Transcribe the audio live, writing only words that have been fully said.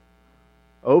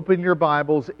Open your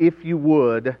Bibles, if you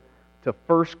would, to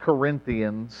 1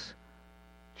 Corinthians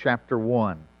chapter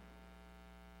 1.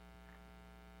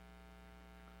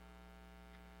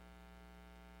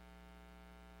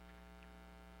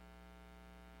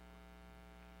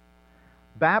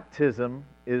 Baptism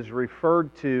is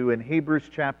referred to in Hebrews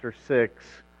chapter 6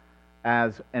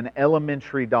 as an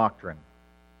elementary doctrine.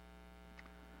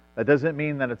 That doesn't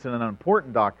mean that it's an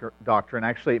unimportant doctrine.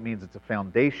 Actually, it means it's a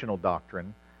foundational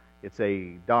doctrine. It's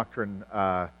a doctrine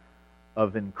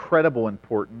of incredible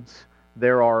importance.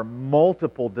 There are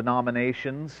multiple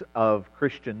denominations of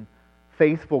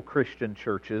faithful Christian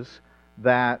churches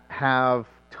that have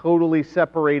totally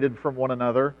separated from one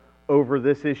another over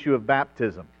this issue of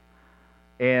baptism.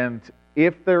 And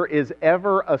if there is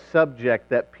ever a subject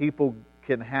that people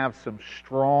can have some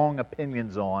strong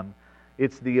opinions on,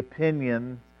 it's the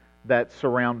opinion that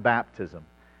surround baptism.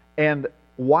 And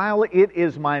while it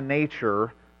is my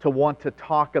nature to want to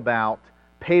talk about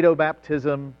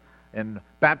paedobaptism and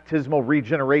baptismal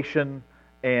regeneration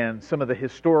and some of the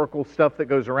historical stuff that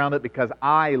goes around it, because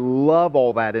I love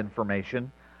all that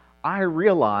information, I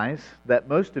realize that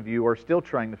most of you are still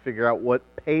trying to figure out what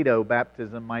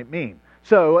paedobaptism might mean.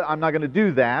 So I'm not going to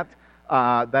do that.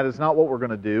 That is not what we're going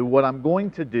to do. What I'm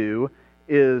going to do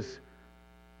is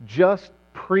just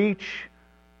preach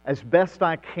as best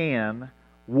I can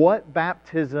what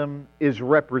baptism is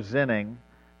representing,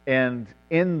 and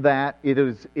in that it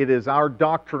is our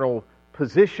doctrinal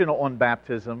position on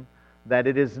baptism that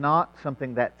it is not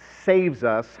something that saves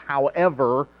us.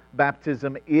 However,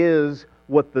 baptism is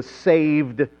what the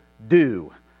saved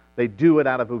do. They do it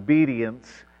out of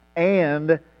obedience,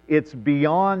 and it's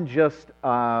beyond just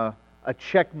a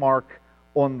check mark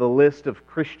on the list of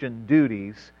Christian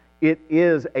duties. It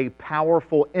is a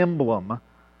powerful emblem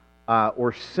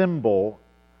or symbol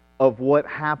of what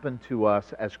happened to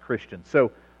us as Christians.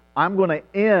 So I'm going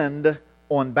to end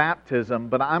on baptism,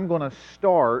 but I'm going to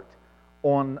start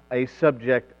on a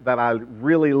subject that I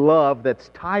really love that's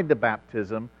tied to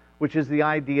baptism, which is the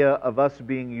idea of us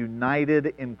being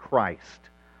united in Christ,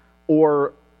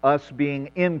 or us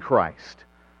being in Christ.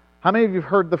 How many of you have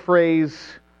heard the phrase,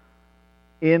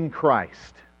 in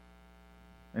Christ?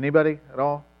 Anybody at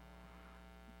all?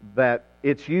 That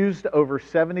it's used over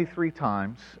 73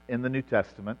 times in the New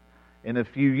Testament. And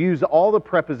if you use all the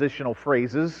prepositional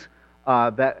phrases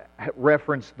that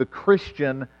reference the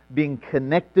Christian being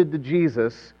connected to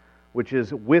Jesus, which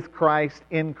is with Christ,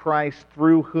 in Christ,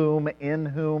 through whom, in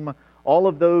whom, all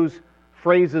of those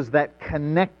phrases that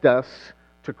connect us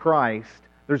to Christ,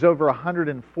 there's over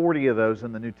 140 of those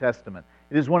in the New Testament.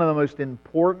 It is one of the most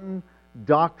important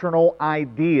doctrinal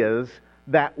ideas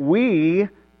that we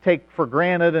take for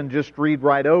granted and just read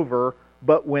right over.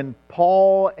 But when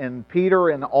Paul and Peter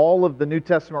and all of the New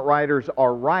Testament writers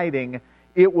are writing,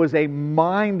 it was a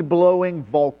mind-blowing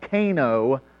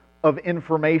volcano of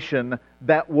information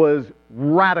that was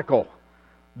radical.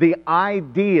 The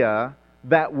idea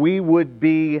that we would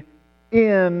be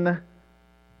in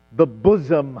the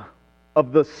bosom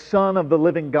of the Son of the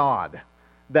living God,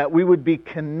 that we would be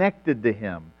connected to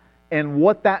Him. And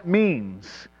what that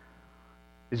means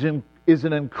is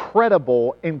an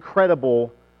incredible,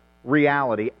 incredible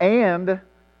reality. And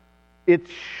it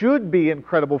should be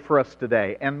incredible for us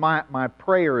today. And my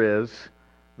prayer is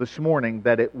this morning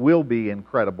that it will be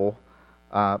incredible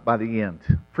by the end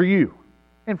for you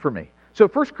and for me. So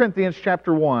 1 Corinthians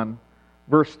chapter 1,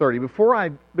 verse 30. Before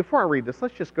I read this,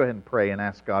 let's just go ahead and pray and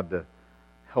ask God to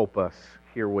help us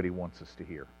hear what He wants us to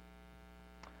hear.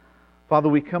 Father,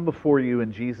 we come before You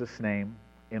in Jesus' name,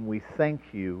 and we thank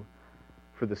You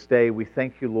for this day. We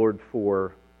thank You, Lord,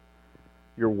 for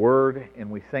Your Word, and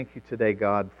we thank You today,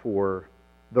 God, for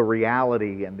the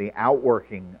reality and the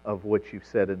outworking of what You've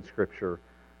said in Scripture.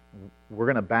 We're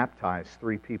going to baptize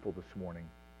 3 people this morning.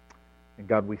 And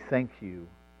God, we thank You.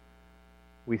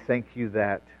 We thank You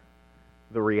that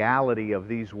the reality of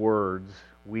these words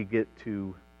we get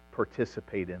to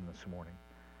participate in this morning.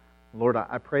 Lord,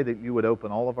 I pray that You would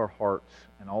open all of our hearts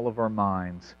and all of our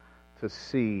minds to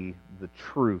see the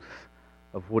truth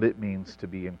of what it means to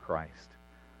be in Christ.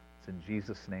 It's in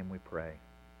Jesus' name we pray.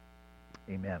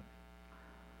 Amen.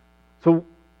 So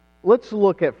let's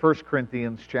look at 1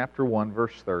 Corinthians chapter 1,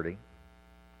 verse 30.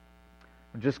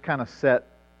 And just kind of set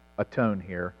a tone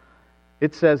here.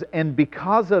 It says, and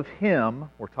because of Him,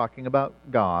 we're talking about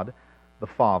God, the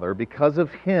Father, because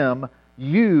of Him,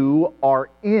 you are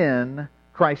in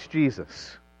Christ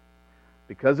Jesus.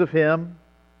 Because of Him,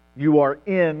 you are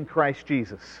in Christ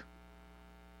Jesus.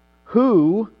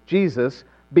 Who, Jesus,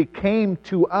 became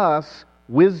to us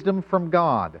wisdom from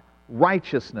God,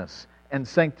 righteousness and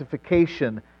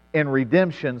sanctification and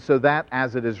redemption, so that,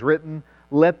 as it is written,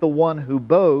 let the one who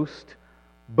boast,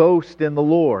 boast in the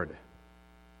Lord.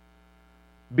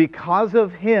 Because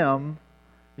of Him,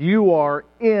 you are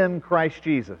in Christ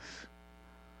Jesus.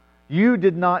 You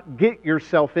did not get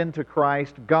yourself into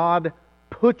Christ. God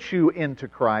put you into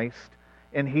Christ,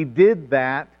 and He did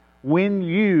that when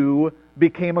you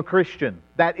became a Christian.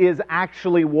 That is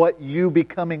actually what you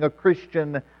becoming a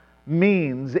Christian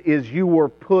means, is you were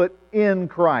put in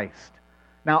Christ.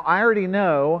 Now, I already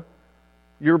know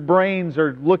your brains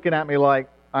are looking at me like,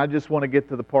 I just want to get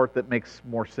to the part that makes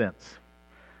more sense.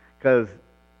 Because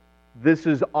this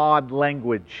is odd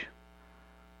language,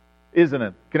 isn't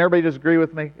it? Can everybody just agree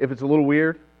with me if it's a little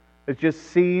weird? It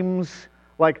just seems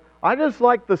like, I just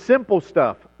like the simple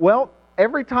stuff. Well,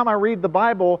 every time I read the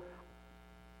Bible,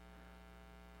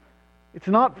 it's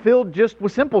not filled just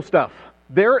with simple stuff.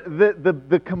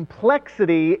 The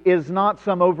complexity is not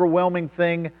some overwhelming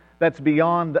thing that's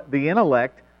beyond the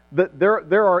intellect.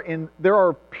 There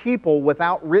are people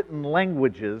without written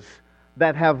languages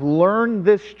that have learned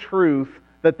this truth,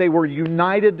 that they were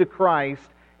united to Christ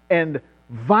and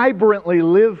vibrantly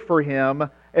lived for Him,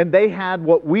 and they had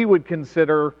what we would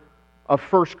consider a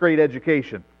first-grade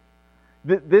education.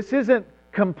 This isn't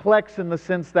complex in the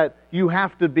sense that you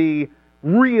have to be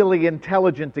really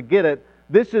intelligent to get it.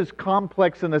 This is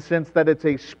complex in the sense that it's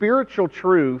a spiritual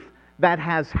truth that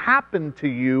has happened to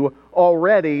you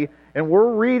already, and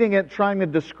we're reading it trying to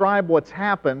describe what's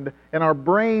happened, and our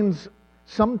brains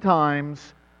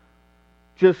sometimes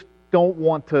just don't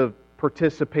want to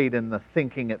participate in the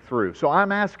thinking it through. So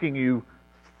I'm asking you,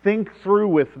 think through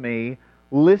with me,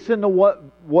 listen to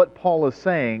what Paul is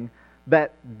saying,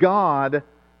 that God,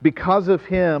 because of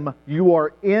Him, you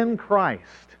are in Christ.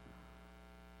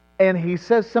 And he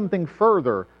says something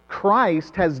further.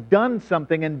 Christ has done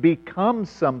something and become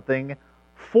something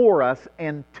for us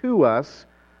and to us.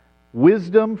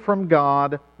 Wisdom from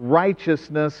God,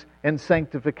 righteousness and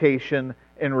sanctification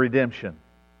and redemption.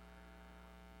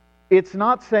 It's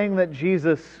not saying that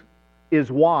Jesus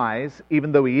is wise,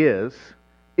 even though He is.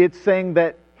 It's saying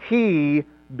that He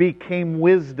became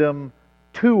wisdom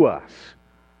to us.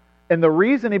 And the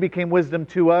reason He became wisdom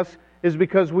to us is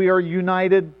because we are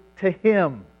united to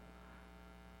Him.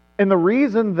 And the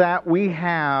reason that we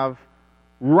have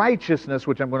righteousness,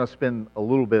 which I'm going to spend a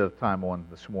little bit of time on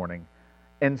this morning,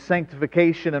 and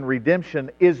sanctification and redemption,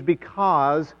 is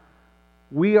because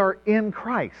we are in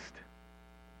Christ.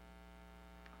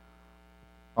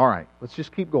 All right, let's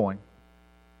just keep going.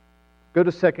 Go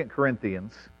to 2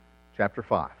 Corinthians chapter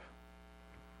 5.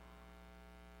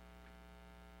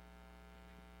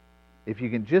 If you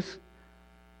can just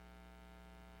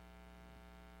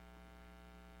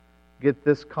get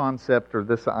this concept or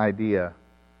this idea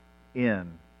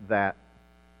in, that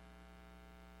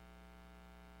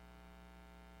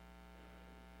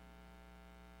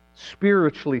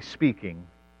spiritually speaking,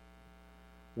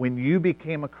 when you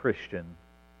became a Christian,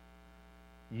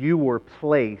 you were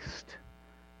placed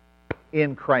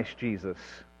in Christ Jesus,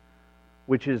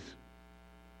 which is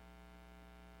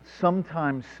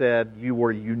sometimes said you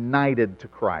were united to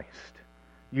Christ.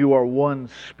 You are one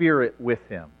spirit with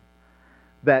Him.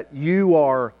 That you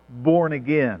are born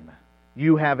again.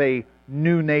 You have a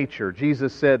new nature.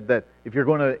 Jesus said that if you're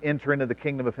going to enter into the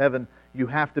kingdom of heaven, you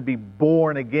have to be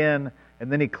born again.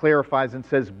 And then He clarifies and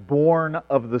says, born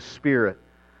of the Spirit.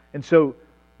 And so,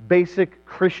 basic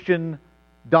Christian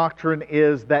doctrine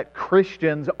is that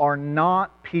Christians are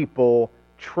not people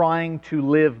trying to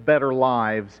live better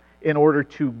lives in order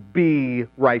to be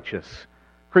righteous.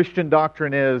 Christian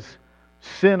doctrine is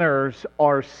sinners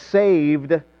are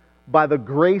saved by the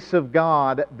grace of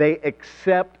God. They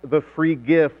accept the free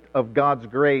gift of God's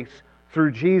grace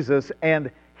through Jesus,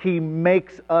 and He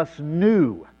makes us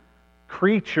new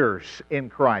creatures in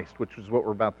Christ, which is what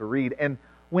we're about to read. And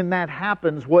when that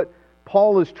happens, what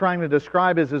Paul is trying to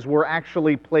describe is we're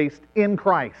actually placed in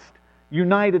Christ,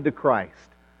 united to Christ,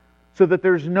 so that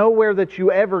there's nowhere that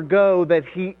you ever go that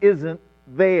He isn't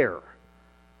there.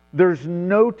 There's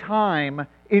no time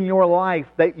in your life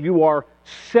that you are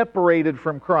separated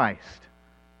from Christ,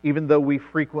 even though we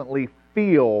frequently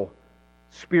feel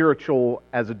spiritual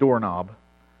as a doorknob,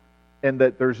 and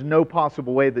that there's no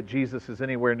possible way that Jesus is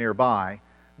anywhere nearby.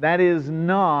 That is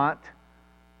not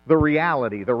the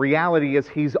reality. The reality is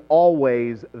He's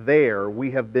always there.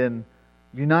 We have been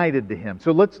united to Him.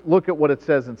 So let's look at what it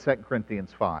says in 2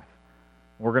 Corinthians 5.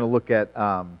 We're going to look at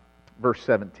verse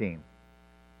 17.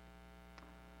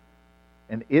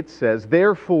 And it says,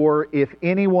 therefore, if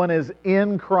anyone is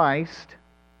in Christ,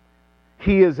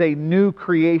 he is a new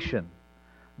creation.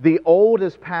 The old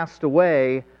has passed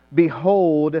away.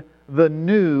 Behold, the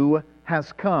new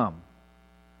has come.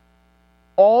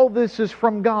 all this is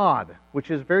from God,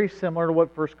 which is very similar to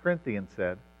what 1 Corinthians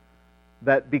said,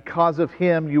 that because of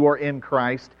Him you are in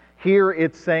Christ. Here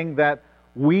it's saying that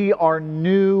we are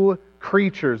new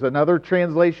creatures. Another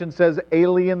translation says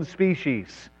alien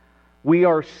species. We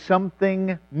are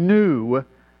something new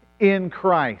in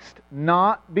Christ,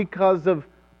 not because of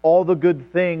all the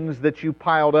good things that you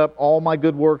piled up. All my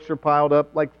good works are piled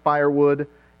up like firewood,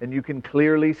 and you can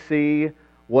clearly see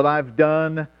what I've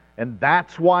done, and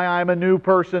that's why I'm a new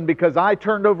person, because I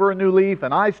turned over a new leaf,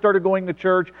 and I started going to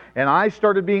church, and I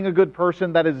started being a good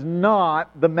person. That is not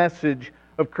the message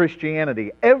of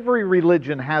Christianity. Every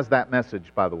religion has that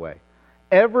message, by the way.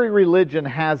 Every religion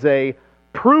has a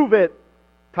prove it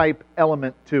type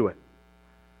element to it.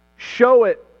 Show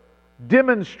it,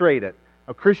 demonstrate it.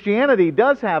 Now, Christianity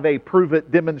does have a prove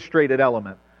it, demonstrate it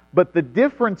element. But the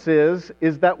difference is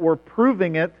that we're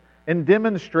proving it and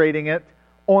demonstrating it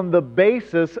on the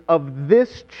basis of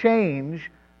this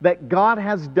change that God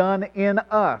has done in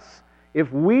us.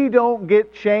 If we don't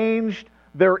get changed,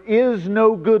 there is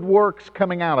no good works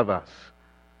coming out of us.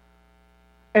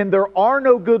 And there are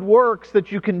no good works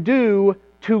that you can do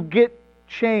to get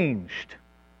changed.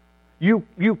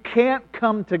 You can't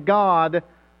come to God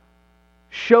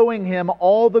showing Him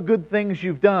all the good things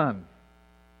you've done,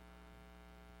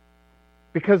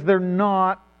 because they're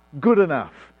not good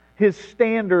enough. His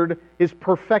standard is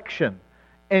perfection,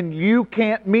 and you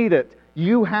can't meet it.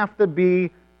 You have to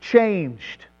be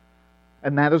changed.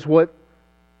 And that is what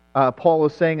Paul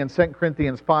is saying in 2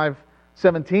 Corinthians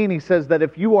 5:17. He says that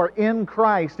if you are in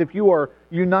Christ, if you are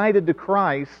united to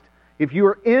Christ, if you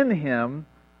are in Him,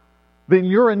 then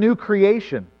you're a new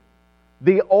creation.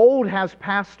 The old has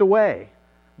passed away.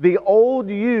 The old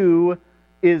you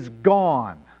is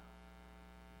gone.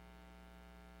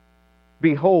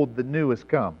 Behold, the new has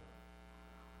come.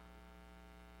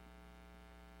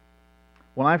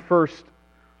 When I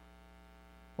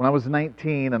was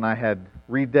 19 and I had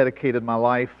rededicated my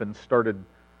life and started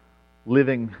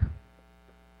living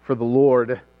for the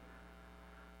Lord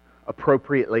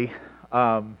appropriately,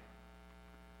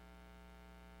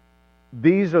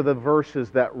 these are the verses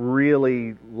that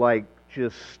really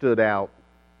just stood out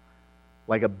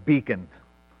like a beacon.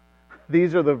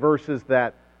 These are the verses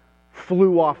that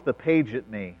flew off the page at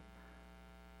me,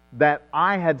 that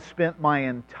I had spent my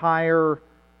entire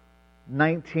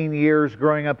 19 years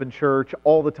growing up in church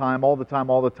all the time,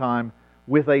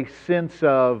 with a sense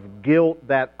of guilt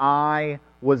that I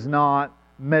was not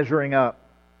measuring up.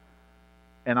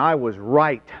 And I was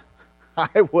right.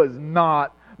 I was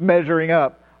not measuring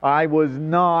up. I was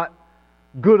not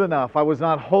good enough. I was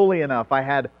not holy enough. I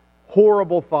had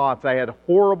horrible thoughts. I had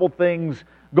horrible things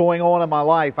going on in my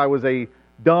life. I was a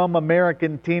dumb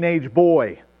American teenage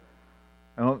boy.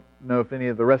 I don't know if any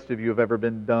of the rest of you have ever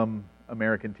been dumb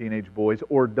American teenage boys,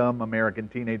 or dumb American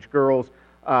teenage girls,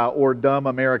 or dumb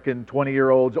American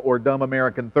 20-year-olds, or dumb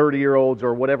American 30-year-olds,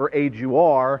 or whatever age you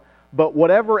are. But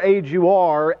whatever age you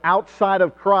are, outside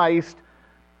of Christ,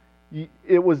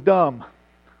 it was dumb.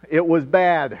 It was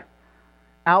bad.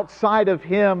 Outside of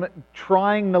Him,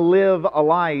 trying to live a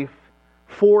life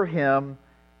for Him,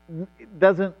 it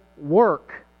doesn't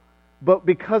work. But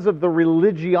because of the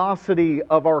religiosity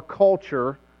of our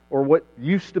culture, or what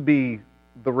used to be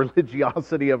the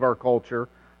religiosity of our culture,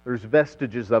 there's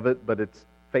vestiges of it, but it's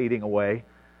fading away.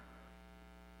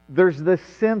 There's this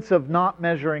sense of not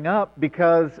measuring up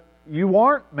because you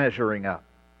aren't measuring up.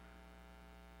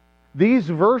 These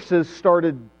verses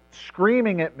started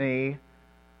screaming at me,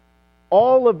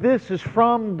 all of this is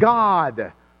from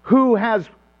God, who has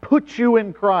put you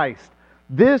in Christ.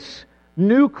 This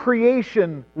new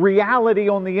creation reality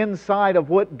on the inside of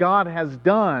what God has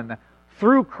done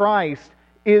through Christ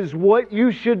is what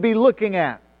you should be looking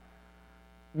at.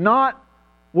 Not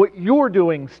what you're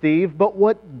doing, Steve, but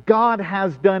what God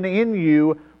has done in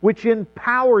you, which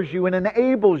empowers you and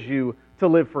enables you to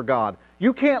live for God.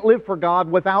 You can't live for God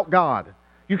without God.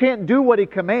 You can't do what He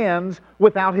commands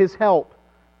without His help.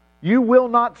 You will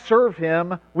not serve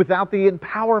Him without the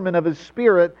empowerment of His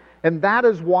Spirit, and that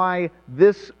is why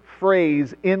this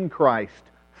phrase, in Christ,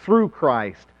 through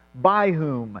Christ, by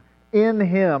whom, in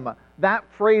Him, that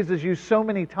phrase is used so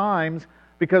many times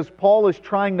because Paul is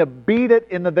trying to beat it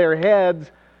into their heads.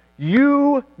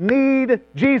 You need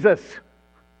Jesus. Is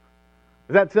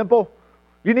that simple?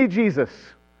 You need Jesus.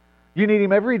 You need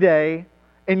Him every day,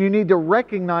 and you need to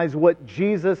recognize what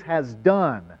Jesus has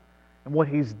done. And what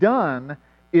He's done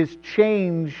is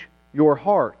change your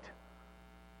heart.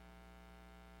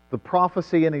 The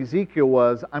prophecy in Ezekiel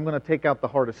was, I'm going to take out the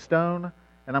heart of stone,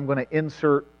 and I'm going to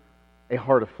insert a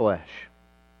heart of flesh.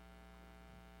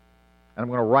 And I'm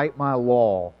going to write my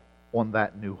law on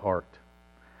that new heart.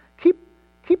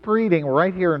 keep reading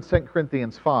right here in 2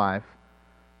 Corinthians 5.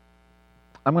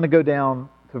 I'm going to go down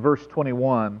to verse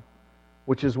 21,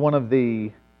 which is one of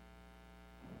the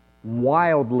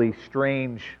wildly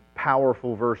strange,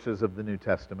 powerful verses of the New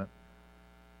Testament.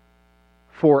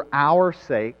 For our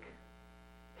sake,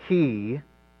 He,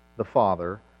 the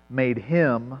Father, made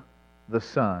Him, the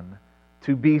Son,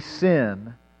 to be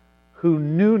sin who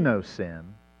knew no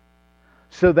sin,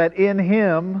 so that in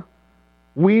Him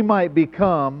we might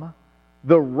become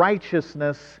the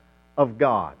righteousness of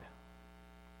God.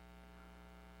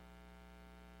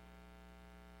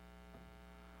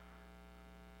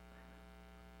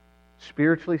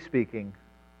 Spiritually speaking,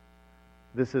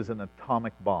 this is an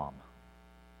atomic bomb.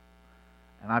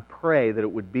 And I pray that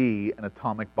it would be an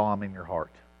atomic bomb in your heart.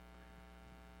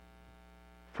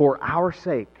 For our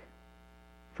sake,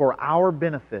 for our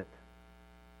benefit,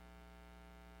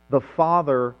 the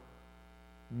Father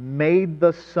made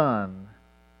the Son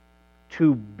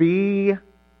to be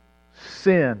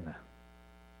sin,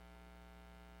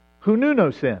 who knew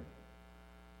no sin.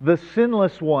 The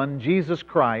sinless one, Jesus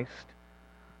Christ,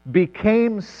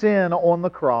 became sin on the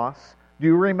cross. Do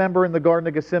you remember in the Garden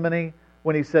of Gethsemane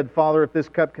when He said, Father, if this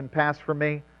cup can pass from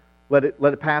me, let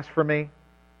it pass from me.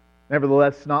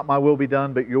 Nevertheless, not my will be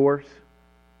done, but yours.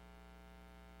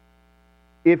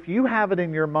 If you have it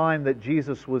in your mind that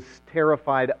Jesus was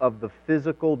terrified of the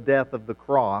physical death of the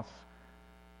cross,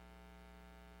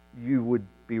 you would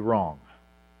be wrong.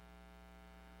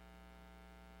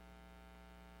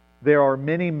 There are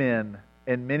many men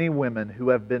and many women who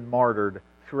have been martyred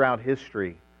throughout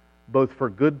history, both for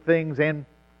good things and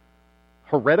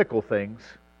heretical things,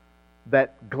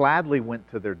 that gladly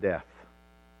went to their death,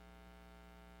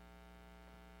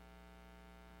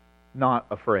 not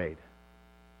afraid,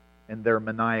 in their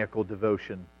maniacal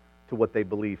devotion to what they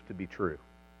believed to be true.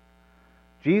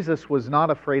 Jesus was not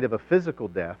afraid of a physical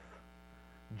death.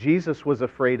 Jesus was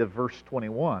afraid of verse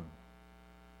 21.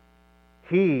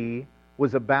 He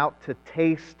was about to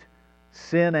taste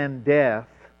sin and death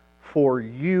for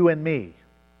you and me.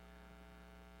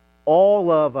 All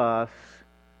of us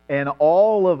and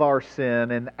all of our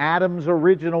sin, and Adam's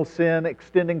original sin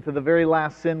extending to the very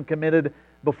last sin committed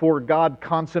before God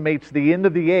consummates the end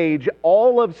of the age,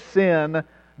 all of sin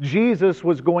Jesus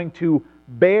was going to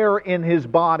bear in His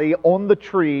body on the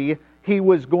tree. He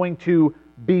was going to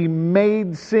be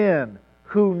made sin,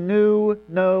 who knew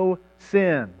no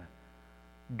sin.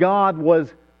 God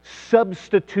was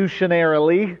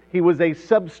substitutionarily, He was a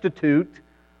substitute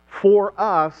for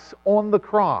us on the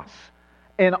cross.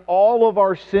 And all of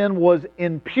our sin was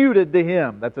imputed to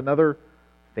Him. That's another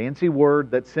fancy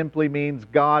word that simply means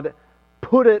God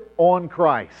put it on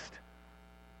Christ.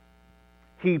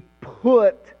 He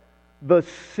put the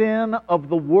sin of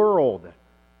the world,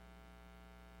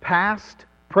 past,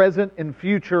 present, and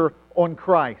future, on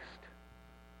Christ.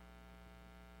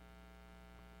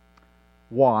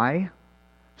 Why?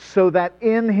 So that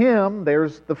in Him,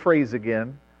 there's the phrase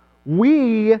again,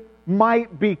 we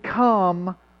might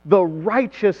become the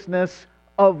righteousness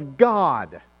of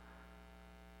God.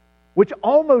 Which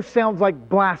almost sounds like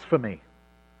blasphemy,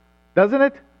 doesn't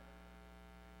it?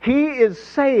 He is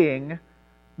saying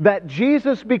that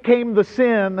Jesus became the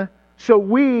sin so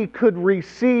we could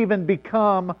receive and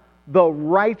become the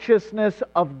righteousness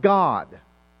of God.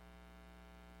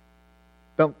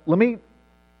 Now, let me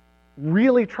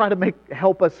really try to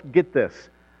help us get this.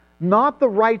 Not the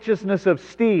righteousness of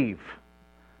Steve.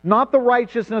 Not the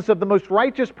righteousness of the most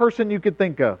righteous person you could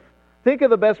think of. Think of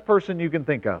the best person you can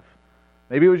think of.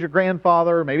 Maybe it was your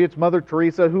grandfather, maybe it's Mother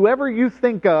Teresa, whoever you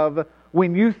think of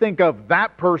when you think of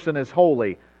that person is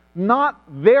holy. Not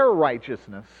their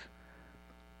righteousness.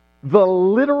 The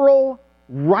literal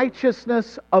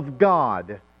righteousness of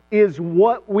God is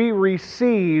what we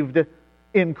received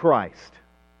in Christ.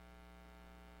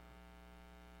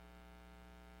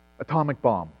 Atomic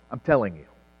bomb, I'm telling you.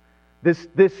 This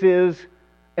is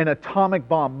an atomic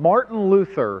bomb. Martin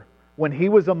Luther, when he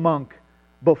was a monk,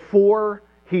 before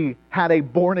he had a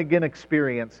born-again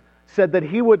experience, said that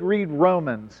he would read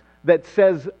Romans that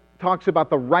talks about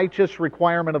the righteous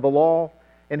requirement of the law,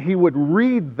 and he would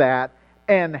read that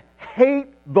and hate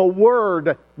the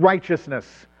word righteousness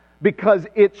because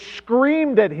it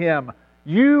screamed at him,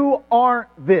 you aren't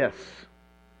this.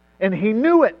 And he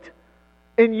knew it.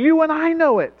 And you and I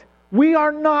know it. We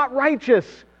are not righteous.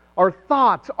 Our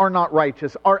thoughts are not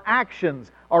righteous. Our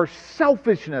actions, our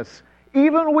selfishness,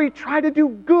 even when we try to do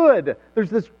good, there's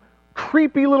this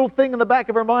creepy little thing in the back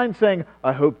of our mind saying,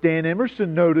 I hope Dan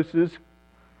Emerson notices.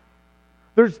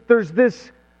 There's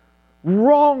this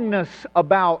wrongness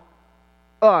about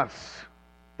us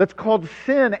that's called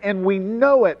sin, and we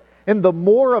know it. And the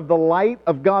more of the light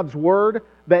of God's Word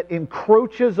that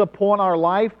encroaches upon our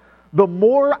life, the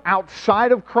more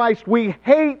outside of Christ we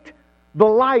hate the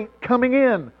light coming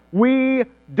in. We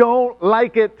don't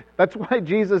like it. That's why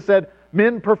Jesus said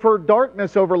men prefer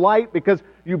darkness over light, because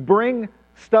you bring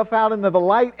stuff out into the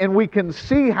light and we can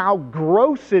see how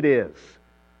gross it is.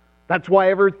 That's why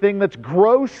everything that's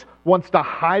gross wants to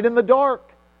hide in the dark.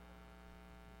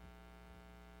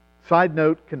 Side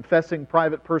note, confessing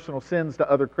private personal sins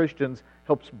to other Christians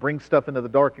helps bring stuff into the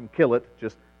dark and kill it.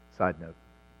 Just side note.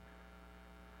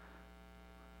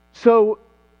 So,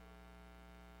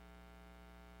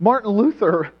 Martin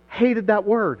Luther hated that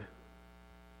word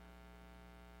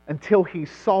until he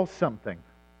saw something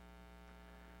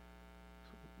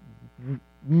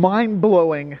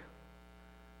mind-blowing,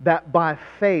 that by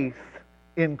faith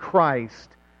in Christ,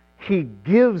 He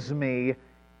gives me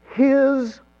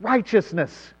His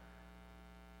righteousness.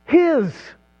 His.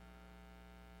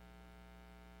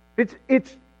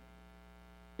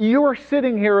 You're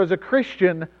sitting here as a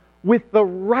Christian with the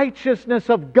righteousness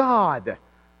of God.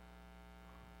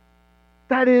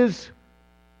 That is,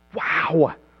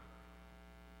 wow.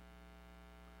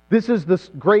 This is this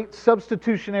great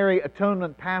substitutionary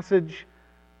atonement passage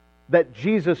that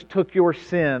Jesus took your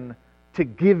sin to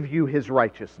give you His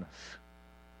righteousness.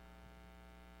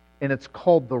 And it's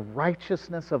called the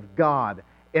righteousness of God.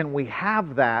 And we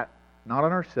have that, not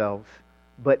in ourselves,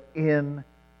 but in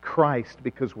Christ,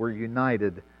 because we're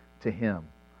united to Him.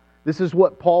 This is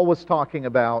what Paul was talking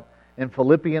about in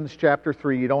Philippians chapter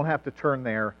 3. You don't have to turn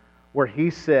there, where he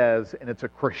says, and it's a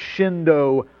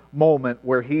crescendo moment,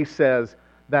 where he says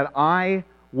that I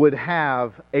would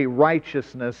have a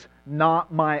righteousness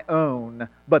not my own,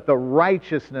 but the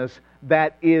righteousness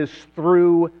that is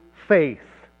through faith.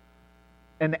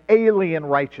 An alien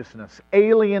righteousness,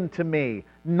 alien to me,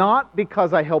 not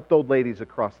because I helped old ladies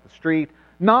across the street,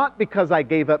 not because I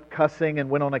gave up cussing and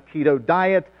went on a keto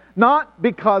diet, not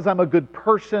because I'm a good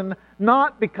person,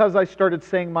 not because I started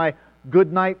saying my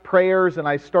good night prayers and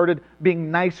I started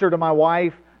being nicer to my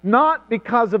wife, not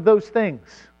because of those things,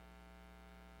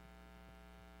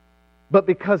 but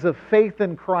because of faith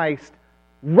in Christ,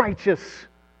 righteous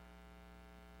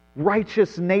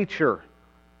nature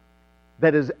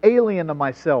that is alien to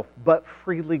myself, but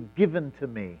freely given to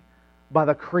me by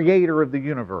the Creator of the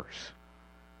universe.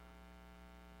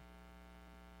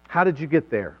 How did you get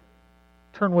there?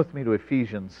 Turn with me to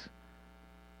Ephesians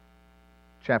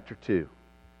chapter 2.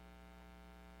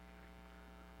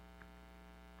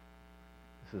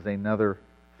 This is another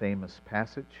famous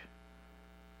passage.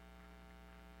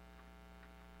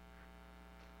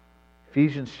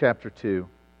 Ephesians chapter 2.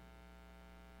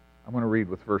 I'm going to read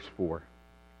with verse 4.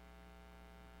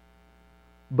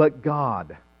 But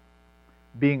God,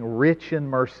 being rich in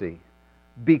mercy,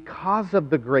 because of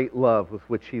the great love with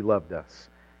which He loved us,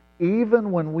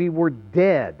 even when we were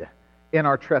dead in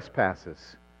our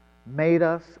trespasses, made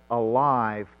us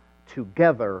alive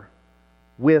together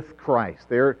with Christ.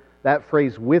 That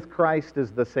phrase, with Christ,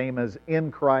 is the same as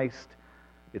in Christ.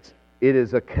 It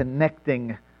is a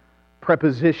connecting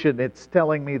preposition. It's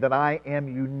telling me that I am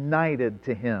united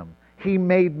to Him. He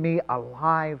made me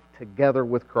alive together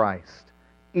with Christ.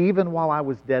 Even while I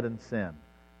was dead in sin,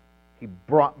 He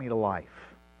brought me to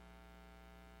life.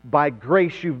 By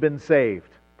grace you've been saved.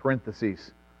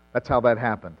 Parentheses. That's how that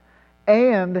happened.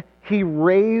 And He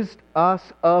raised us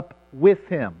up with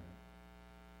Him.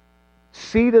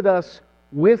 Seated us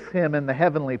with Him in the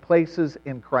heavenly places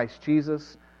in Christ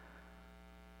Jesus.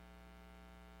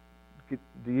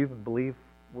 Do you even believe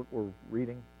what we're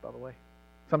reading, by the way?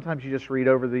 Sometimes you just read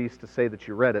over these to say that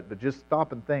you read it, but just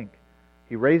stop and think.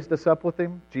 He raised us up with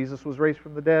Him. Jesus was raised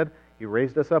from the dead. He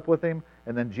raised us up with Him.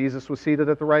 And then Jesus was seated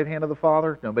at the right hand of the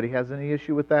Father. Nobody has any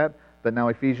issue with that. But now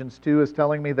Ephesians 2 is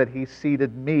telling me that He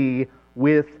seated me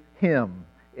with Him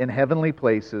in heavenly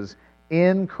places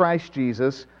in Christ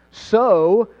Jesus,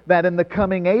 so that in the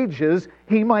coming ages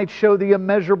He might show the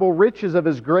immeasurable riches of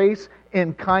His grace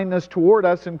in kindness toward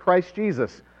us in Christ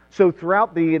Jesus. So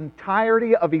throughout the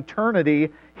entirety of eternity,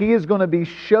 He is going to be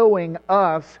showing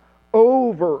us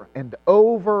over and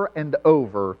over and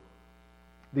over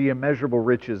the immeasurable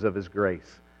riches of His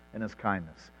grace and His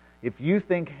kindness. If you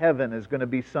think heaven is going to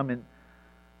be some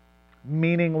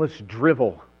meaningless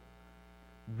drivel,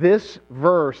 this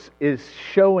verse is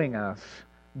showing us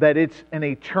that it's an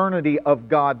eternity of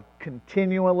God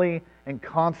continually and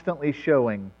constantly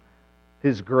showing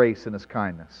His grace and His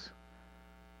kindness.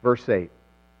 Verse 8.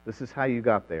 This is how you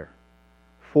got there.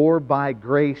 For by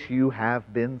grace you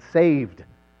have been saved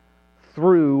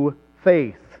through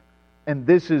faith. And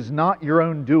this is not your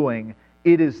own doing.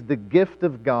 It is the gift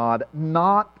of God,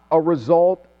 not a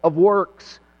result of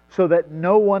works, so that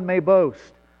no one may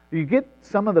boast. You get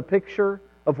some of the picture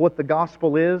of what the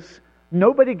gospel is?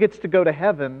 Nobody gets to go to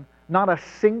heaven, not a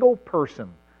single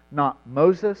person. Not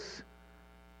Moses,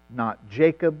 not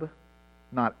Jacob,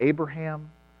 not Abraham,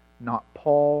 not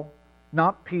Paul,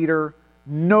 not Peter.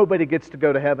 Nobody gets to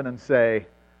go to heaven and say,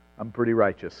 I'm pretty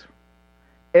righteous.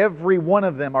 Every one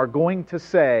of them are going to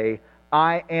say,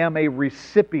 I am a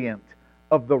recipient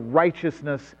of the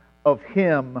righteousness of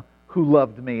Him who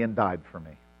loved me and died for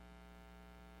me.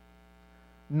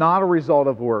 Not a result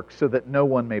of works, so that no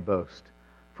one may boast.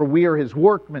 For we are His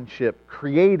workmanship,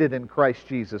 created in Christ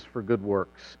Jesus for good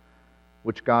works,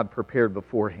 which God prepared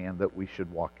beforehand that we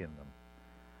should walk in them.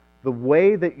 The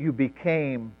way that you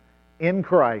became in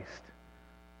Christ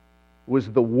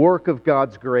was the work of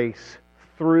God's grace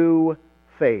through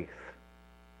faith,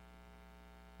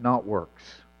 not works.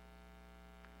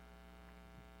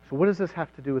 So what does this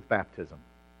have to do with baptism?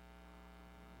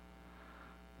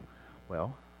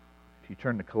 Well, if you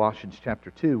turn to Colossians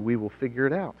chapter 2, we will figure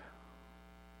it out.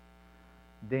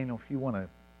 Daniel, if you want to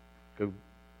go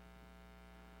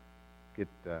get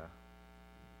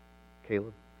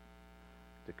Caleb,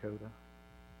 Dakota.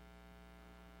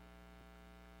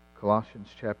 Colossians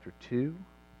chapter 2.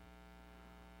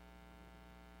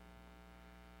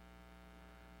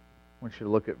 I want you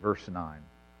to look at verse 9.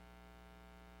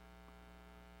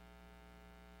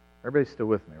 Everybody's still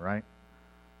with me, right?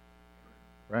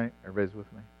 Right? Everybody's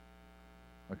with me?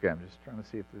 Okay, I'm just trying to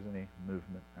see if there's any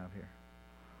movement out here.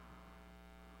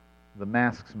 The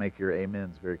masks make your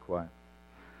amens very quiet.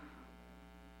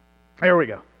 There we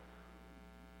go.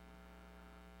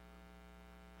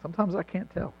 Sometimes I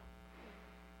can't tell.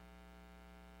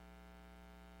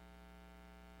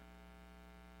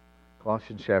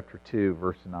 Colossians chapter 2,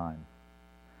 verse 9.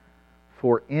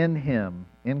 For in Him,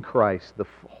 in Christ, the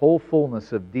whole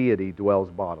fullness of deity dwells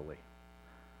bodily.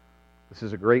 This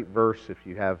is a great verse if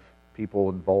you have people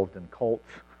involved in cults,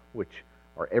 which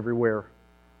are everywhere,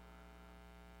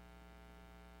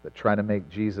 that try to make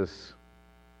Jesus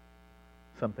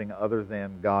something other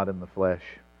than God in the flesh.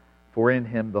 For in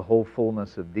Him the whole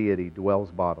fullness of deity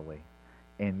dwells bodily,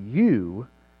 and you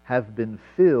have been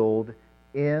filled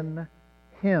in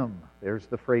Him. There's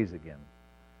the phrase again.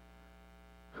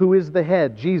 Who is the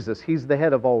head? Jesus. He's the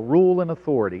head of all rule and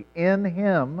authority. In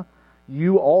Him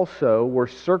you also were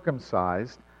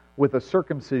circumcised with a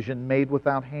circumcision made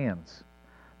without hands,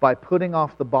 by putting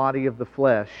off the body of the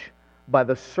flesh by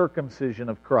the circumcision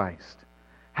of Christ,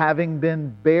 having been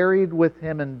buried with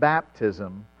Him in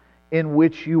baptism, in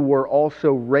which you were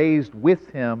also raised with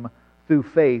Him through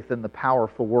faith in the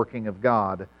powerful working of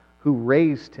God, who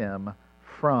raised Him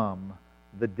from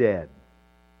the dead.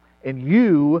 And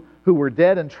you, who were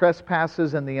dead in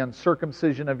trespasses and the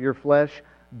uncircumcision of your flesh,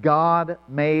 God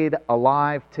made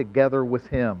alive together with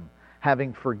Him,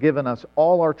 having forgiven us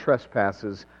all our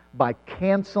trespasses by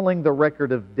canceling the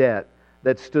record of debt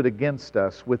that stood against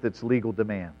us with its legal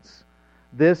demands.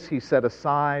 This He set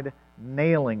aside,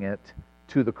 nailing it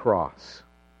to the cross.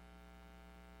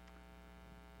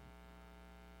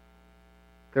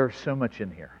 There's so much in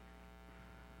here.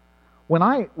 When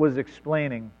I was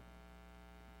explaining,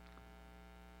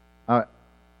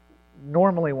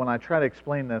 normally when I try to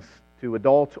explain this to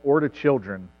adults or to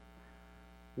children,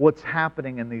 what's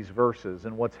happening in these verses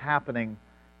and what's happening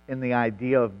in the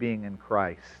idea of being in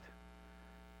Christ,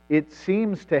 it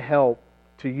seems to help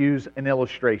to use an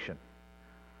illustration.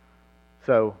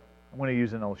 So I'm going to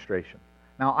use an illustration.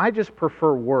 Now, I just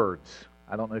prefer words.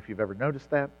 I don't know if you've ever noticed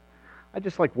that. I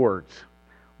just like words.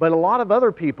 But a lot of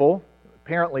other people,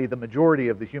 apparently the majority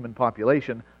of the human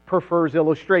population, prefers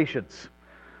illustrations.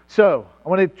 So I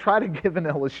want to try to give an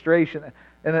illustration,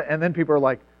 and then people are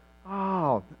like,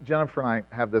 oh, Jennifer and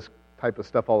I have this type of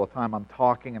stuff all the time. I'm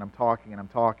talking and I'm talking and I'm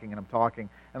talking and I'm talking,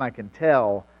 and I can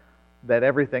tell that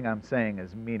everything I'm saying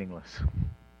is meaningless.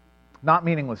 Not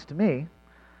meaningless to me,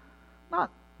 not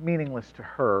meaningless to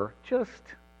her, just,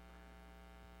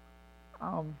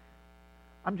 I'm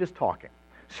just talking.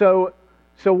 So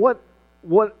what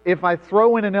if I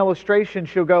throw in an illustration,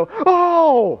 she'll go,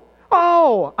 oh!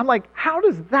 I'm like, how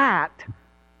does that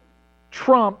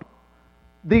trump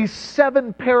these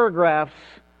 7 paragraphs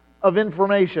of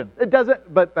information? It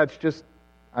doesn't, but that's just,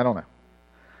 I don't know.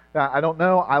 I don't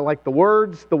know. I like the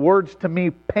words. The words to me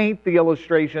paint the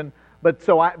illustration, but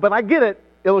I get it.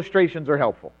 Illustrations are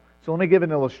helpful. So let me give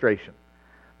an illustration.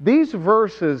 These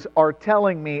verses are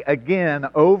telling me again,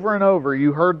 over and over,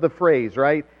 you heard the phrase,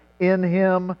 right? In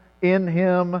Him, in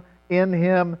Him, in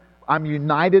Him. I'm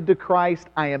united to Christ.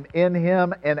 I am in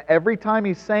Him. And every time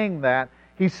He's saying that,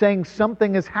 He's saying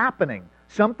something is happening.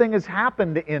 Something has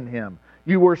happened in Him.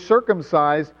 You were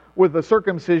circumcised with a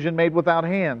circumcision made without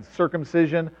hands.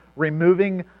 Circumcision,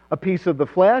 removing a piece of the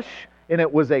flesh, and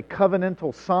it was a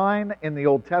covenantal sign in the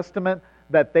Old Testament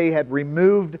that they had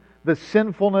removed the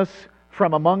sinfulness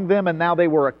from among them, and now they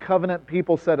were a covenant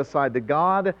people set aside to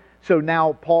God. So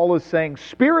now Paul is saying,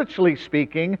 spiritually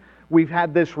speaking, we've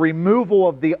had this removal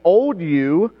of the old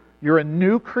you. You're a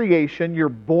new creation. You're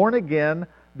born again.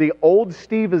 The old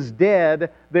Steve is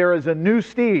dead. There is a new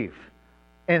Steve.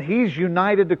 And he's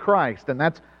united to Christ. And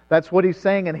that's what he's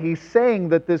saying. And he's saying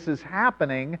that this is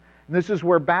happening. And this is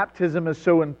where baptism is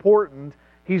so important.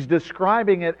 He's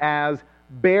describing it as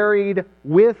buried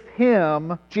with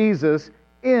Him, Jesus,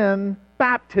 in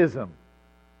baptism.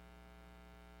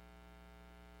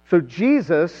 So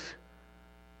Jesus,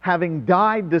 having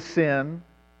died to sin,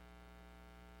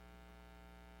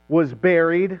 was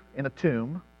buried in a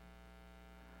tomb.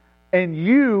 And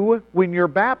you, when you're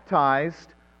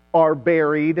baptized, are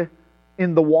buried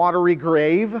in the watery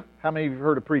grave. How many of you have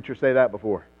heard a preacher say that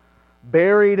before?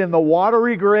 Buried in the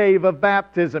watery grave of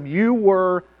baptism. You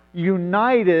were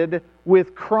united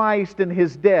with Christ in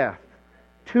His death.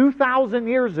 2,000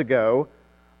 years ago,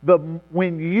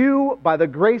 when you, by the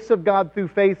grace of God through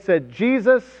faith, said,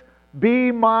 Jesus,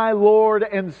 be my Lord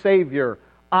and Savior.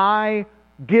 I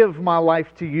give my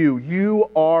life to you. You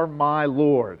are my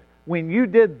Lord. When you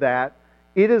did that,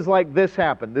 it is like this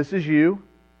happened. This is you,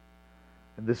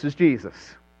 and this is Jesus.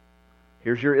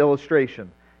 Here's your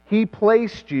illustration. He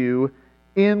placed you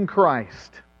in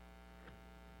Christ.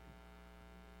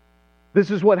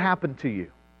 This is what happened to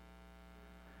you.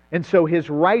 And so His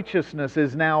righteousness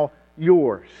is now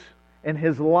yours. And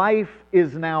His life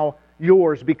is now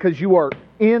yours because you are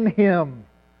in Him.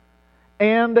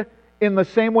 And in the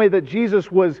same way that Jesus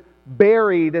was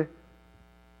buried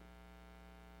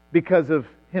because of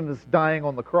Him dying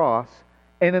on the cross,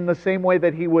 and in the same way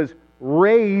that He was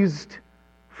raised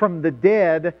from the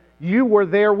dead, you were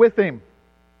there with Him.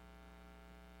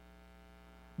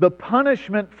 The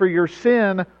punishment for your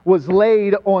sin was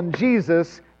laid on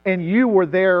Jesus, and you were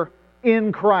there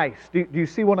in Christ. Do you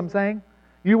see what I'm saying?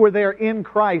 You were there in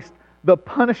Christ. The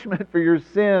punishment for your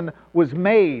sin was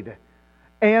made,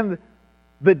 and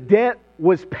the debt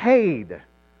was paid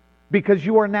because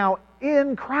you are now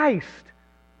in Christ.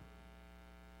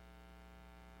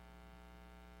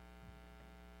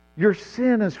 Your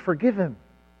sin is forgiven.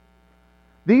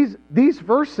 These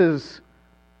verses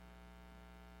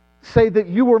say that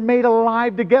you were made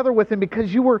alive together with Him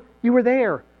because you were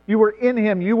there. You were in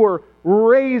Him. You were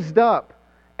raised up.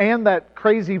 And that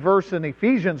crazy verse in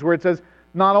Ephesians where it says,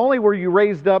 not only were you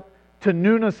raised up to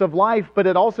newness of life, but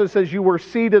it also says you were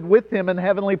seated with Him in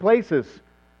heavenly places.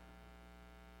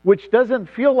 Which doesn't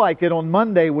feel like it on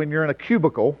Monday when you're in a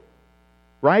cubicle,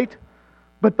 right?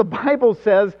 But the Bible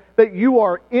says that you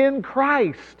are in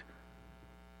Christ.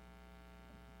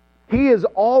 He is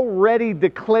already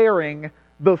declaring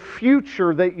the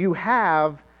future that you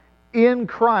have in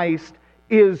Christ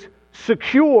is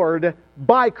secured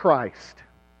by Christ.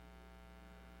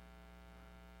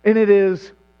 And it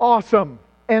is awesome.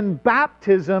 And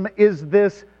baptism is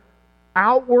this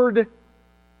outward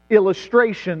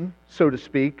illustration, so to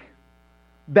speak,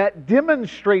 that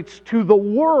demonstrates to the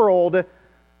world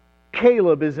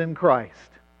Caleb is in Christ.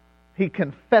 He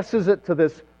confesses it to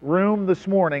this room this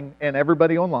morning and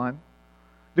everybody online.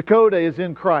 Dakota is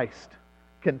in Christ.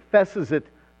 Confesses it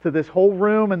to this whole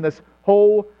room and this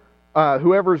whole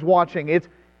whoever's watching.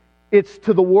 It's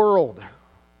to the world.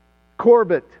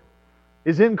 Corbett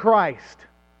is in Christ,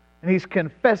 and he's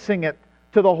confessing it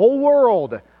to the whole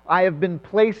world. I have been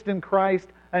placed in Christ.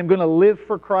 I'm going to live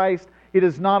for Christ. It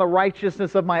is not a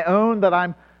righteousness of my own that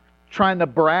I'm trying to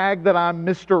brag that I'm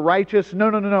Mr. Righteous.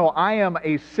 No. I am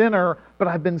a sinner, but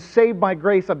I've been saved by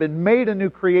grace. I've been made a new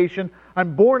creation.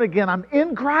 I'm born again. I'm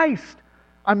in Christ.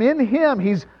 I'm in Him.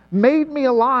 He's made me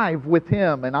alive with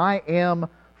Him, and I am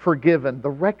forgiven. The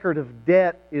record of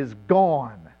debt is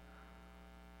gone.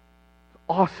 It's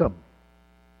awesome.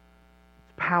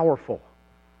 It's powerful.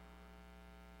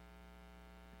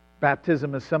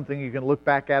 Baptism is something you can look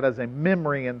back at as a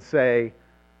memory and say,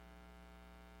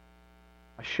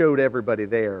 I showed everybody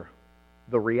there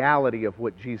the reality of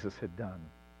what Jesus had done.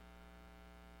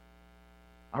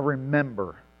 I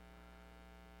remember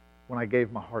when I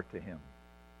gave my heart to Him.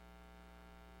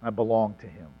 I belong to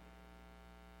Him.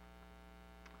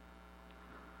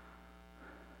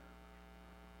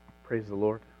 Praise the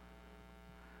Lord.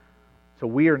 So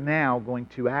we are now going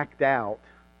to act out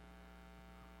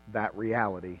that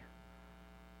reality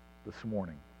this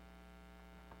morning.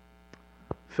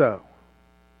 So,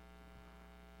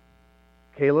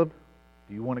 Caleb,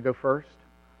 do you want to go first?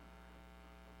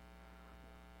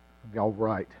 All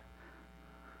right.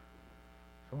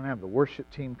 So I'm going to have the worship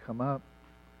team come up.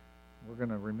 We're going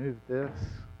to remove this.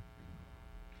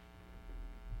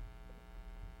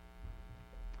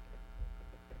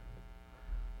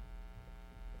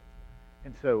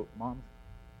 And so, Moms,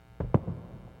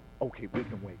 okay, we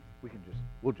can wait.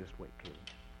 We'll just wait, Caleb.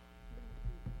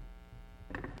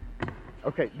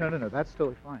 Okay, no, that's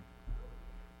totally fine.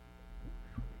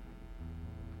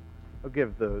 I'll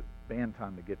give the band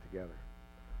time to get together.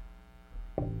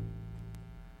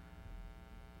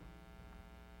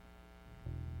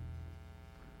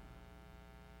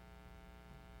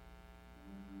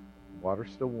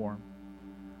 Water's still warm.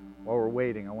 While we're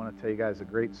waiting, I want to tell you guys a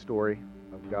great story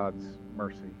of God's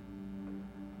mercy.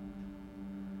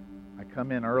 I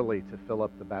come in early to fill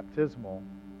up the baptismal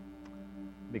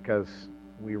because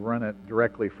we run it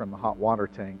directly from the hot water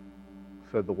tank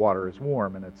so the water is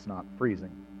warm and it's not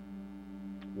freezing.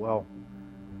 Well,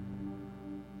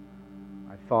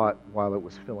 I thought while it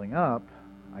was filling up,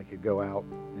 I could go out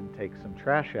and take some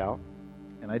trash out,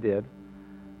 and I did.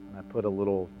 And I put a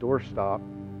little doorstop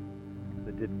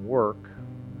that didn't work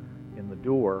in the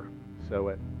door, so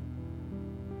at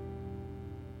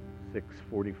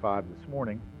 6:45 this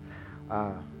morning,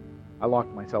 I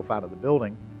locked myself out of the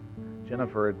building.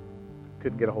 Jennifer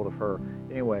couldn't get a hold of her.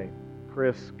 Anyway,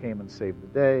 Chris came and saved the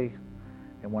day,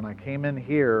 and when I came in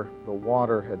here, the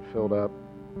water had filled up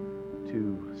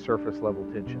to surface level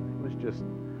tension. It was just,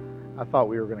 I thought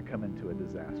we were going to come into a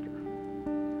disaster.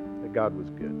 But God was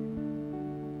good.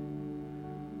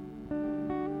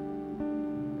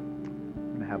 I'm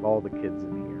going to have all the kids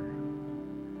in here.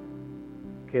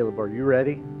 Caleb, are you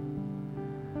ready?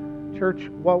 Church,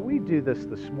 while we do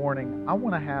this morning, I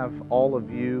want to have all of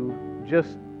you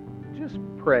just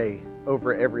pray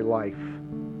over every life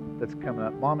that's coming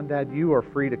up. Mom and Dad, you are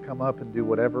free to come up and do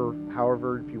whatever,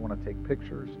 however, if you want to take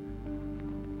pictures.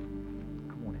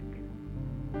 Come on in, Caleb.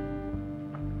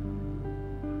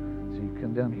 So you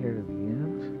come down here to the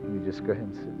end, and you just go ahead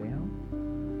and sit down.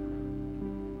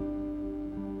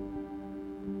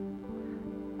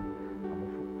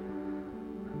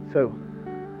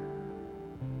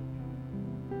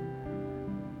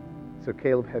 So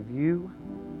Caleb, have you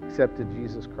accepted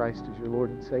Jesus Christ as your Lord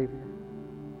and Savior?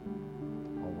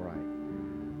 All right.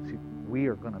 See, we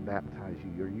are going to baptize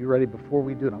you. Are you ready? Before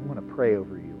we do it, I'm going to pray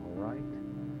over you, all right?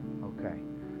 Okay.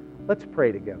 Let's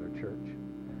pray together, church.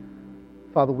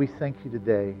 Father, we thank you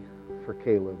today for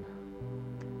Caleb.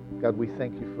 God, we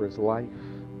thank you for his life.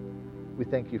 We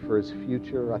thank you for his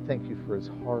future. I thank you for his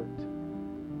heart.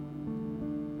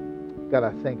 God,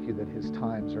 I thank you that his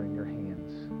times are in your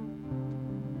hands.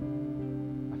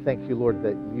 I thank you, Lord,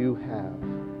 that you have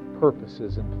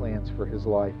purposes and plans for his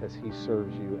life as he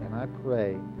serves you. And I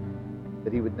pray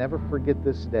that he would never forget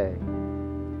this day.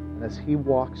 And as he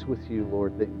walks with you,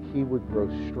 Lord, that he would grow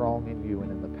strong in you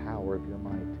and in the power of your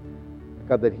might.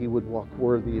 God, that he would walk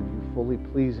worthy of you, fully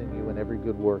pleasing you in every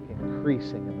good work,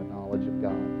 increasing in the knowledge of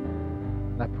God.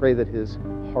 And I pray that his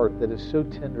heart that is so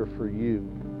tender for you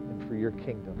and for your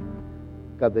kingdom,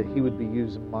 God, that he would be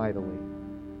used mightily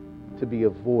to be a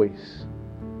voice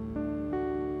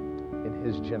in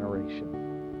his generation.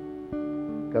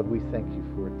 God, we thank you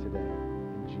for it today.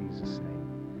 In Jesus' name.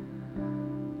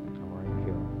 All right,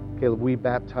 Caleb. Caleb, we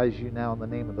baptize you now in the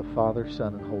name of the Father,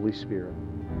 Son, and Holy Spirit.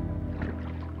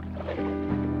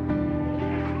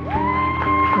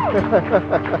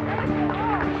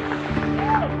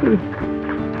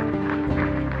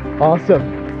 Awesome.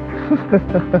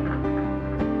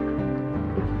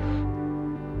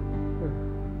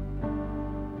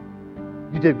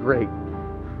 You did great.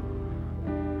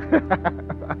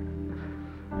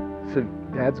 So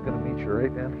Dad's going to meet you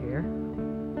right down here.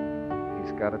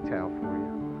 He's got a towel for you.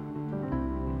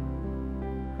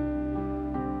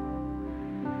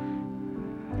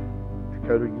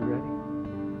 Dakota, you ready?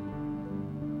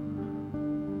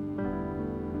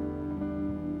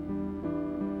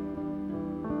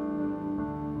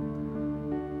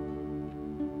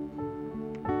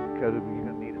 Dakota, you're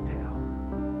going to need a towel.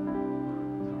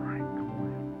 It's all right. Come on.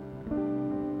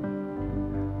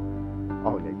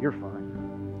 Oh, yeah, you're fine.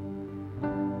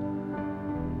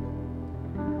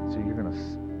 So you're going to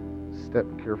step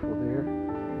careful there.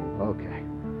 Okay.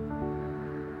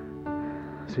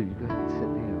 So you go ahead and sit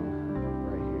down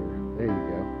right here. There you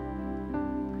go.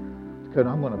 Dakota,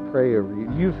 I'm going to pray over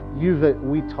you.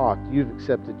 We talked. You've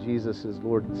accepted Jesus as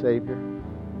Lord and Savior.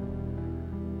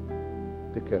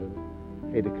 Dakota.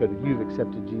 Hey, Dakota, you've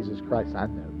accepted Jesus Christ. I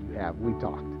know you have. We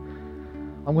talked.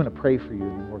 I'm going to pray for you,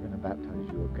 and then we're going to baptize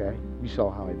you, okay? You saw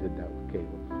how I did that with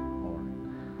Caleb. All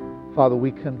right. Father,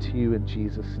 we come to you in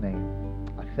Jesus' name.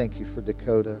 I thank you for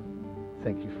Dakota.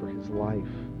 Thank you for his life.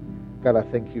 God, I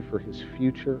thank you for his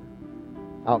future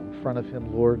out in front of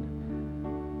him, Lord.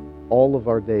 All of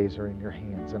our days are in your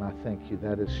hands, and I thank you.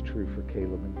 That is true for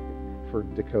Caleb and for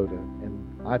Dakota. And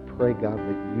I pray, God,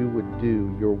 that you would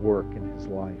do your work in his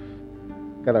life.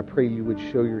 God, I pray you would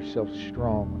show yourself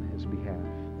strong on his behalf.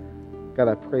 God,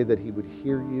 I pray that he would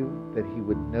hear you, that he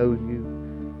would know you.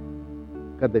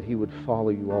 God, that he would follow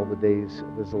you all the days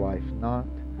of his life, not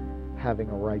having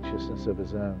a righteousness of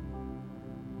his own,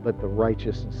 but the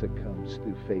righteousness that comes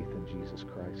through faith in Jesus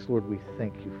Christ. Lord, we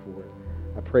thank you for it.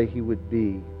 I pray he would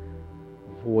be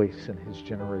a voice in his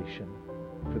generation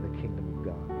for the kingdom of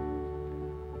God.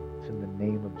 It's in the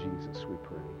name of Jesus we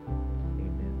pray.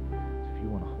 Amen. So if you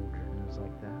want to hold your nose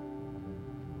like that,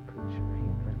 put your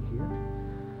hand right here.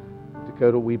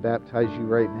 Dakota, we baptize you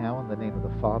right now in the name of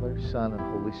the Father, Son, and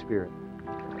Holy Spirit.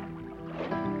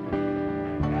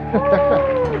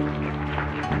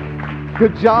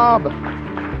 Good job.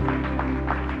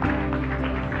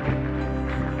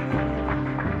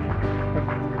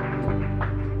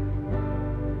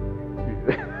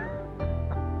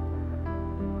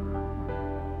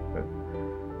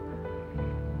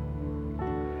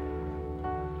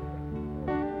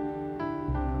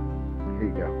 Here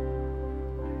you go.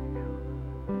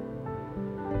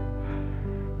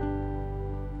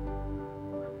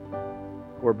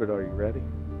 Corbett, are you ready?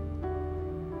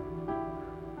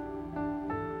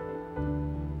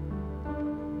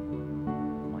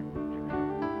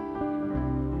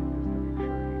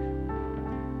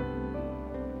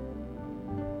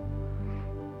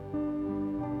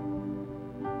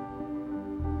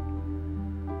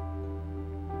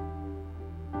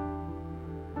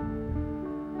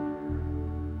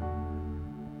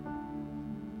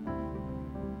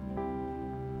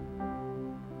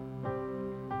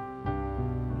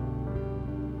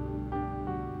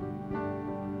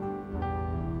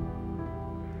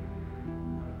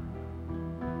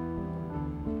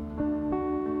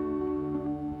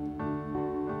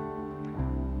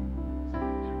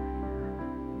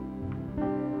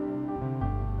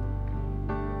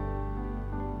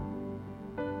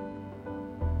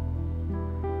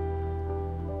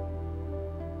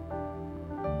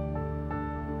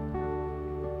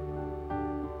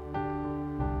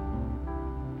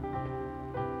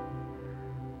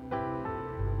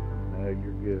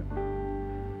 You're good.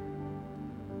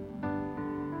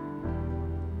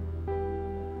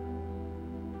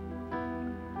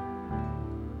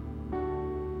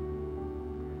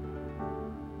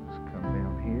 Just come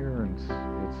down here, and it's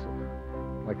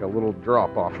like a little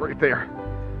drop off right there.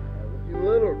 A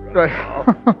little drop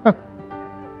off.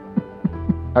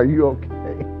 Are you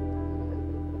okay?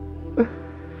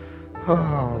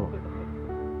 Oh.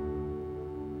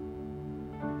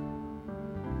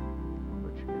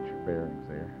 Bearings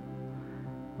there.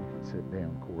 You can sit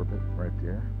down, Corbett, right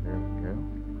there. There we go.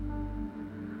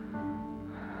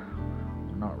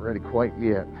 We're not ready quite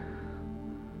yet.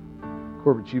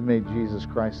 Corbett, you made Jesus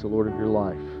Christ the Lord of your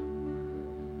life.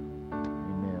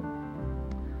 Amen.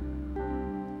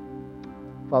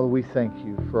 Father, we thank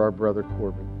you for our brother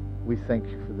Corbett. We thank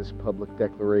you for this public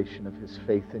declaration of his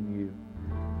faith in you.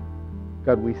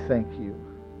 God, we thank you.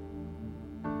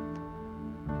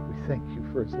 We thank you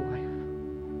for his life.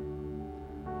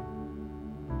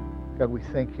 God, we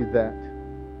thank you that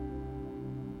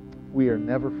we are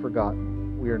never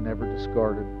forgotten. We are never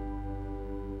discarded.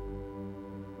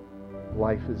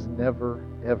 Life is never,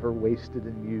 ever wasted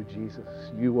in you,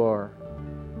 Jesus. You are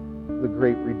the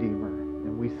great Redeemer,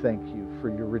 and we thank you for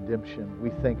your redemption.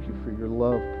 We thank you for your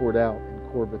love poured out in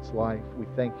Corbett's life. We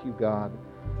thank you, God,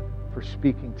 for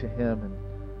speaking to him and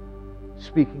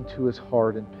speaking to his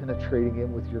heart and penetrating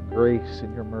him with your grace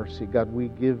and your mercy. God, we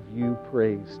give you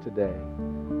praise today.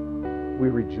 We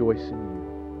rejoice in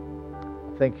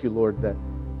you. Thank you, Lord, that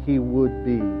he would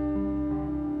be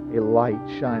a light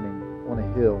shining on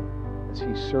a hill as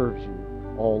he serves you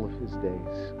all of his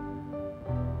days.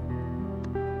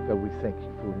 God, we thank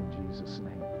you for it in Jesus'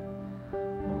 name.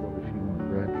 Lord, if you want to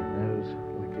grab your nose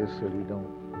like this so we don't.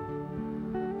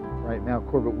 Right now,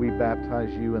 Corbett, we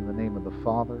baptize you in the name of the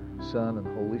Father, Son, and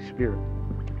Holy Spirit.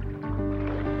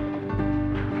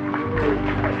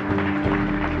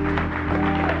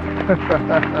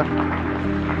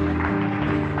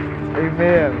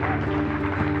 Amen.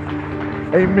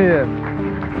 Amen.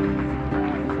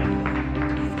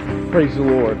 Praise the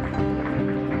Lord.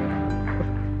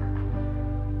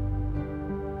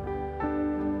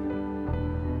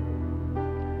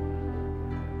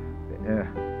 Yeah.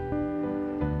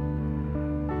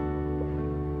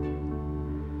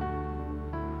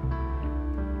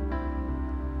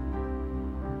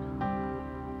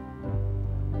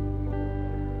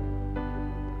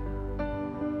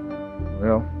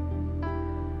 Well,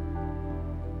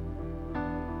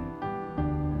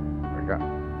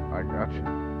 I got you.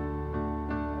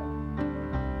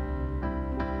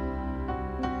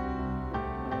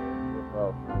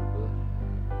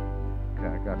 Okay, I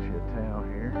you a towel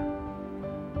here.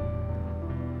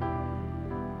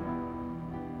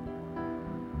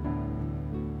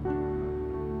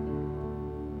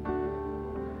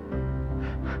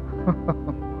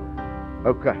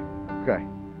 Okay.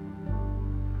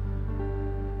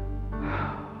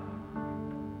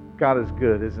 God is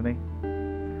good, isn't He?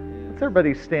 Let's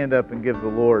everybody stand up and give the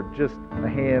Lord just a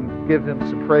hand. Give Him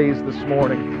some praise this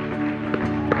morning.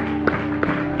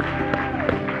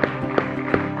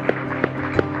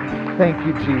 Thank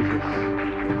you, Jesus.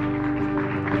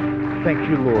 Thank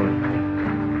you, Lord.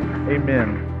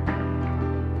 Amen.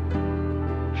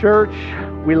 Church,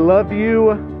 we love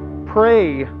you.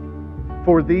 Pray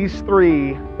for these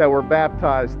three that were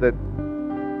baptized, that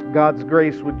God's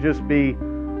grace would just be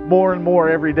more and more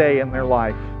every day in their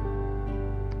life.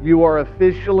 You are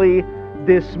officially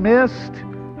dismissed.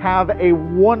 Have a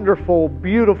wonderful,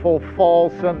 beautiful fall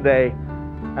Sunday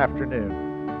afternoon.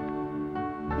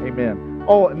 Amen.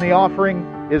 Oh, and the offering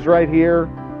is right here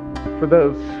for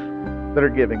those that are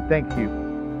giving. Thank you.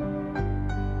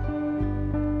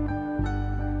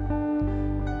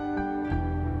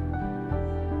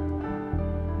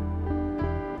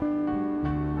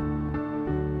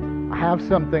 I have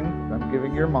something I'm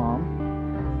giving your mom.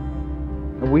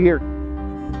 And we are